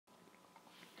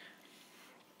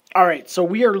All right, so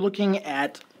we are looking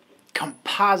at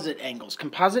composite angles.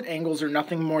 Composite angles are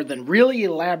nothing more than really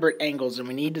elaborate angles, and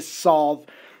we need to solve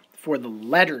for the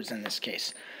letters in this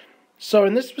case. So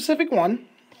in this specific one,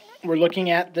 we're looking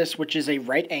at this, which is a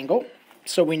right angle,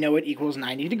 so we know it equals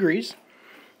 90 degrees.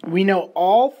 We know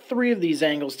all three of these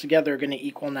angles together are going to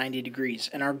equal 90 degrees,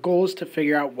 and our goal is to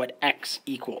figure out what x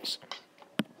equals.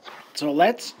 So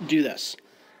let's do this.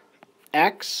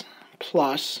 X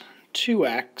plus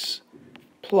 2x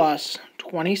plus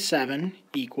 27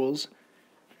 equals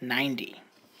 90.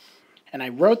 And I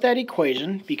wrote that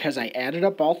equation because I added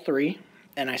up all three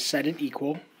and I set it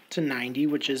equal to 90,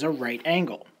 which is a right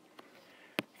angle.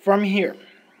 From here,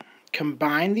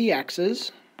 combine the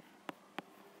x's,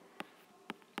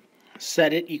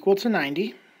 set it equal to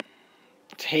 90,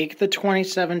 take the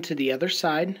 27 to the other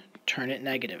side, turn it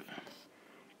negative.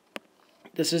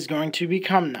 This is going to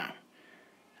become now,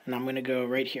 and I'm going to go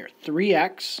right here,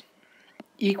 3x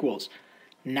equals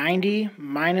 90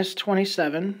 minus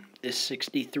 27 is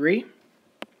 63.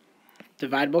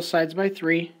 Divide both sides by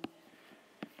 3.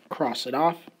 Cross it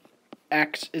off.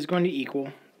 X is going to equal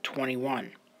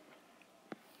 21.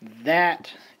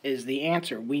 That is the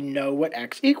answer. We know what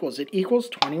x equals. It equals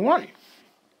 21.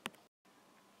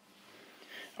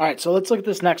 Alright, so let's look at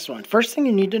this next one. First thing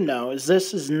you need to know is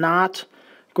this is not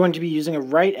going to be using a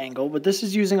right angle, but this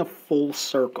is using a full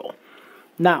circle.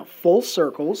 Now, full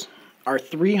circles are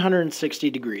 360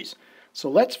 degrees. So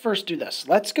let's first do this.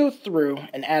 Let's go through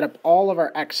and add up all of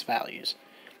our x values.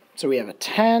 So we have a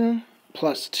 10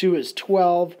 plus 2 is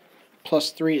 12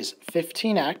 plus 3 is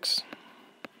 15x.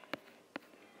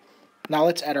 Now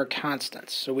let's add our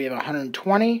constants. So we have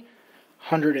 120,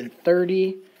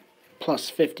 130 plus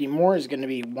 50 more is going to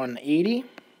be 180.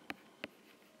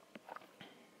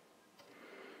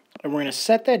 And we're going to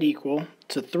set that equal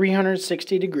to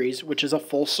 360 degrees, which is a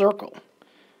full circle.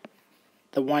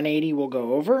 The 180 will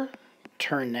go over,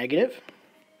 turn negative.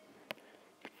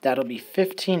 That'll be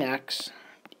 15x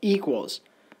equals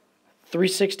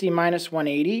 360 minus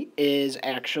 180 is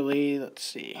actually, let's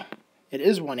see, it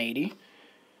is 180.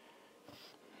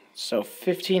 So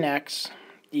 15x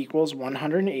equals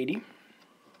 180.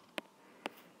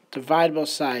 Divide both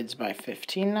sides by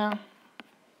 15 now.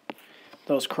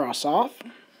 Those cross off,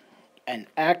 and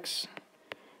x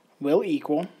will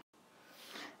equal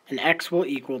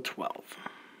 12.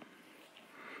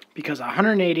 Because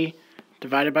 180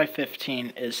 divided by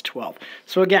 15 is 12.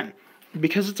 So again,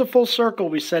 because it's a full circle,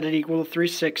 we set it equal to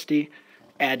 360.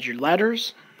 Add your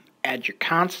letters, add your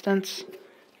constants,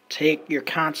 take your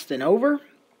constant over,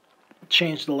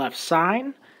 change the left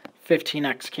sign,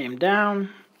 15x came down,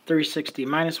 360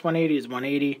 minus 180 is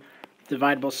 180,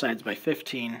 divide both sides by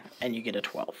 15, and you get a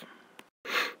 12.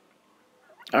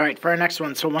 Alright, for our next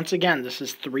one, so once again, this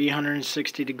is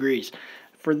 360 degrees.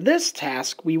 For this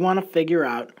task, we want to figure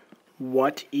out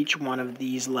what each one of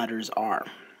these letters are.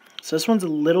 So this one's a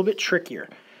little bit trickier,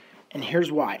 and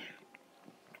here's why.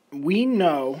 We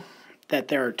know that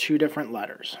there are two different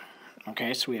letters.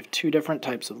 Okay, so we have two different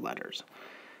types of letters.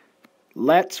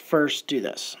 Let's first do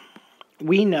this.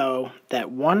 We know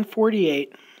that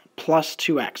 148 plus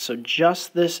 2x, so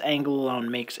just this angle alone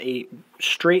makes a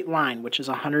straight line, which is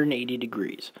 180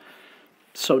 degrees.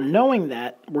 So knowing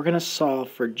that, we're going to solve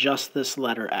for just this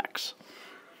letter x.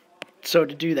 So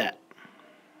to do that,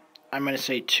 I'm going to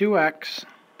say 2x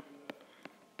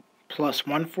plus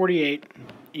 148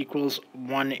 equals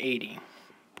 180.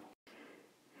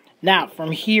 Now,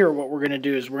 from here, what we're going to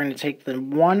do is we're going to take the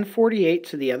 148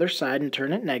 to the other side and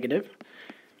turn it negative.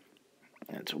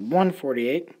 That's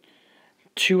 148.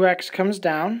 2x comes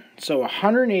down, so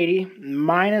 180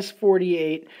 minus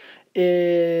 48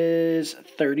 is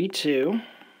 32.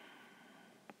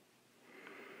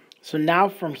 So now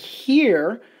from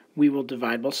here, we will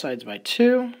divide both sides by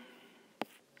 2.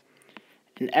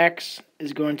 And x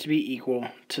is going to be equal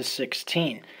to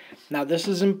 16. Now this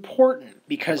is important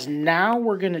because now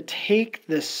we're going to take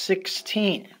this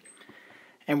 16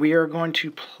 and we are going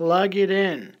to plug it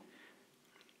in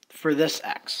for this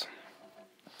x.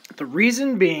 The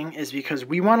reason being is because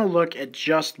we want to look at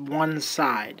just one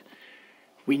side.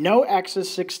 We know x is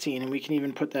 16, and we can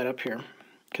even put that up here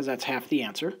because that's half the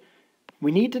answer.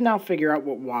 We need to now figure out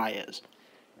what y is.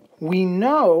 We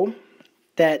know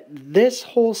that this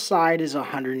whole side is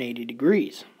 180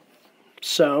 degrees.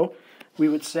 So we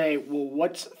would say, well,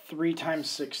 what's 3 times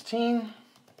 16?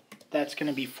 That's going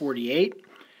to be 48.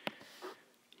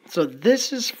 So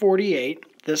this is 48.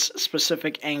 This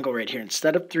specific angle right here.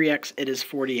 Instead of 3x, it is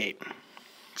 48.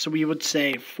 So we would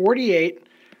say 48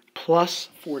 plus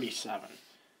 47.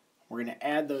 We're going to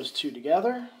add those two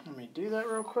together. Let me do that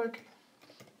real quick.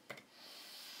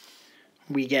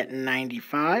 we get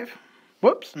 95.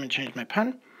 Whoops, let me change my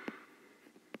pen.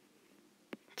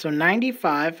 So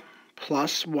 95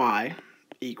 plus y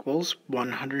equals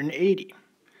 180.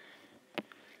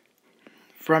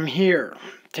 From here,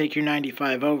 take your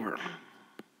 95 over.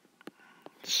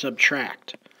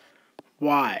 Subtract.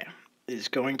 Y is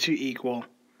going to equal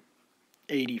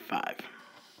 85.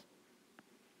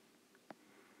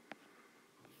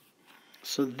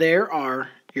 So there are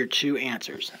your two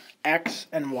answers, x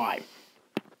and y.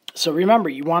 So remember,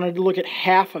 you wanted to look at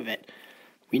half of it.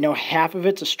 We know half of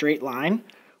it's a straight line,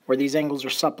 where these angles are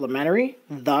supplementary,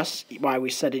 thus why we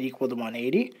set it equal to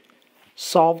 180.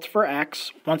 Solved for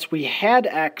x. Once we had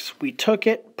x, we took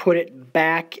it, put it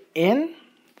back in.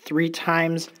 3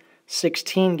 times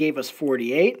 16 gave us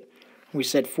 48. We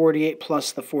said 48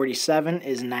 plus the 47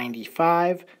 is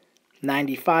 95.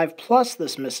 95 plus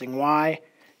this missing y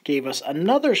gave us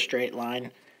another straight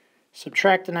line.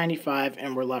 Subtract the 95,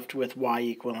 and we're left with y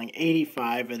equaling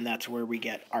 85, and that's where we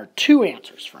get our two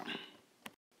answers from.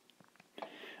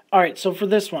 All right, so for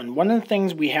this one of the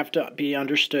things we have to be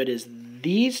understood is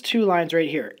these two lines right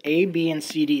here, A, B, and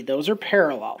CD, those are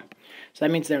parallel. So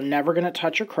that means they're never going to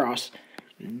touch across.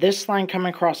 This line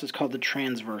coming across is called the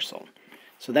transversal.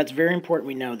 So that's very important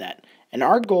we know that. And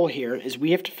our goal here is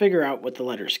we have to figure out what the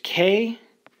letters K,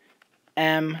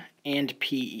 M, and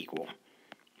P equal.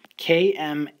 K,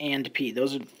 M, and P.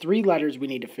 Those are the 3 letters we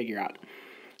need to figure out.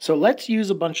 So let's use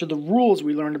a bunch of the rules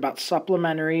we learned about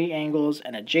supplementary angles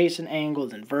and adjacent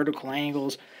angles and vertical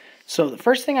angles. So the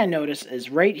first thing I notice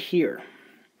is right here.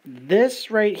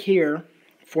 This right here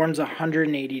forms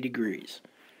 180 degrees.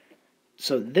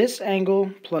 So this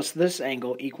angle plus this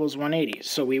angle equals 180.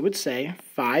 So we would say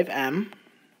 5m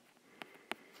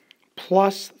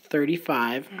plus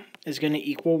 35 is going to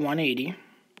equal 180,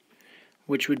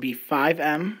 which would be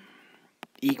 5m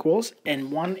equals,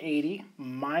 and 180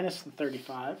 minus the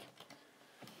 35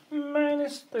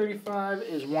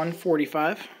 is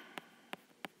 145.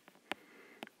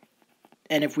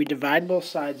 And if we divide both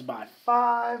sides by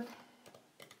 5,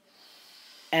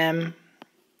 m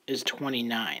is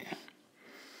 29.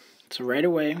 So right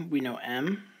away, we know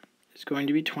m is going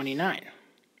to be 29.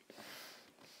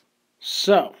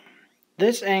 So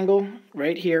this angle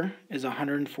right here is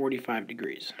 145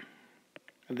 degrees.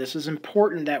 This is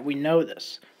important that we know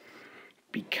this,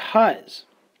 because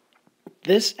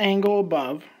this angle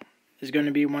above is going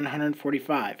to be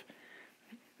 145.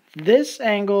 This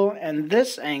angle and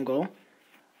this angle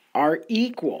are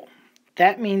equal.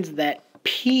 That means that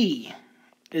P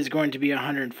is going to be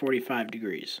 145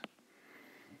 degrees.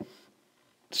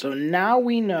 So now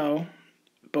we know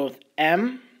both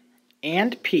M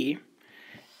and P,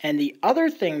 and the other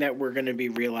thing that we're going to be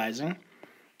realizing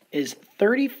is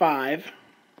 35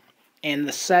 and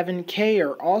the 7K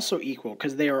are also equal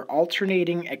because they are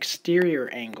alternating exterior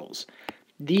angles.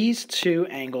 These two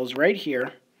angles right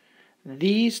here,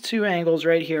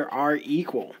 are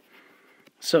equal.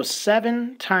 So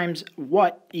 7 times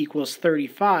what equals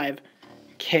 35,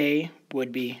 K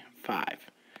would be 5.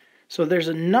 So there's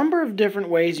a number of different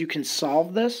ways you can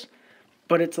solve this,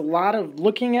 but it's a lot of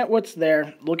looking at what's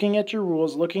there, looking at your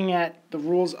rules, looking at the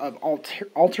rules of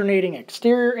alternating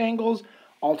exterior angles,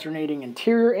 alternating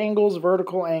interior angles,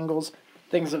 vertical angles,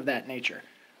 things of that nature.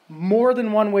 More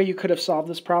than one way you could have solved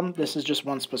this problem. This is just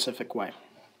one specific way.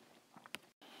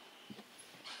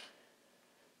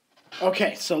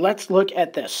 Okay, so let's look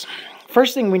at this.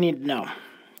 First thing we need to know,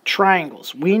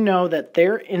 triangles. We know that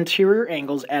their interior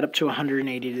angles add up to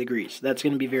 180 degrees. That's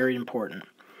going to be very important.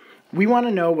 We want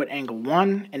to know what angle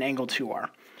 1 and angle 2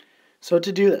 are. So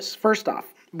to do this, first off,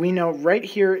 we know right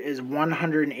here is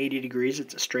 180 degrees.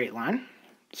 It's a straight line.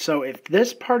 So if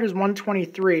this part is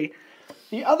 123,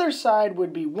 the other side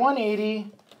would be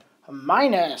 180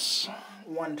 minus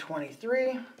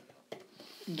 123,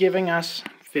 giving us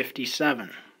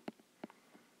 57.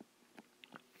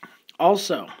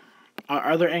 Also,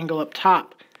 our other angle up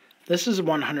top, this is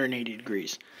 180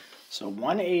 degrees. So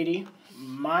 180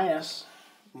 minus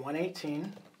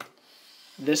 118,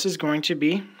 this is going to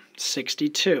be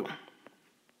 62.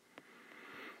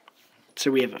 So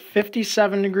we have a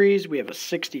 57 degrees, we have a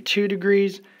 62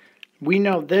 degrees. We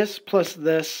know this plus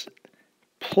this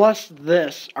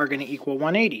are going to equal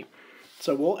 180.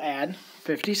 So we'll add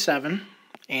 57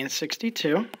 and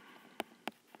 62.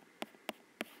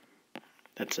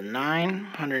 That's a 9,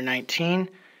 119.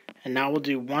 And now we'll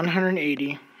do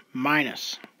 180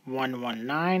 minus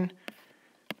 119.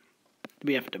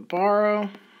 We have to borrow.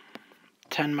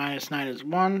 10 minus 9 is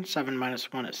 1. 7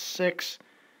 minus 1 is 6.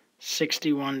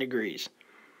 61 degrees.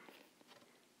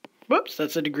 Whoops,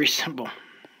 that's a degree symbol.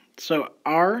 So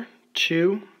our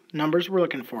two numbers we're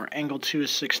looking for. Angle 2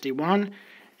 is 61.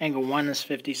 Angle 1 is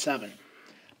 57.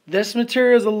 This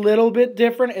material is a little bit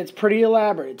different. It's pretty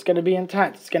elaborate. It's going to be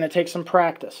intense. It's going to take some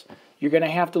practice. You're going to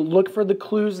have to look for the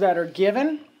clues that are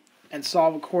given and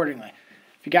solve accordingly.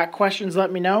 If you got questions,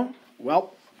 let me know.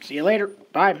 Well, see you later.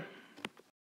 Bye.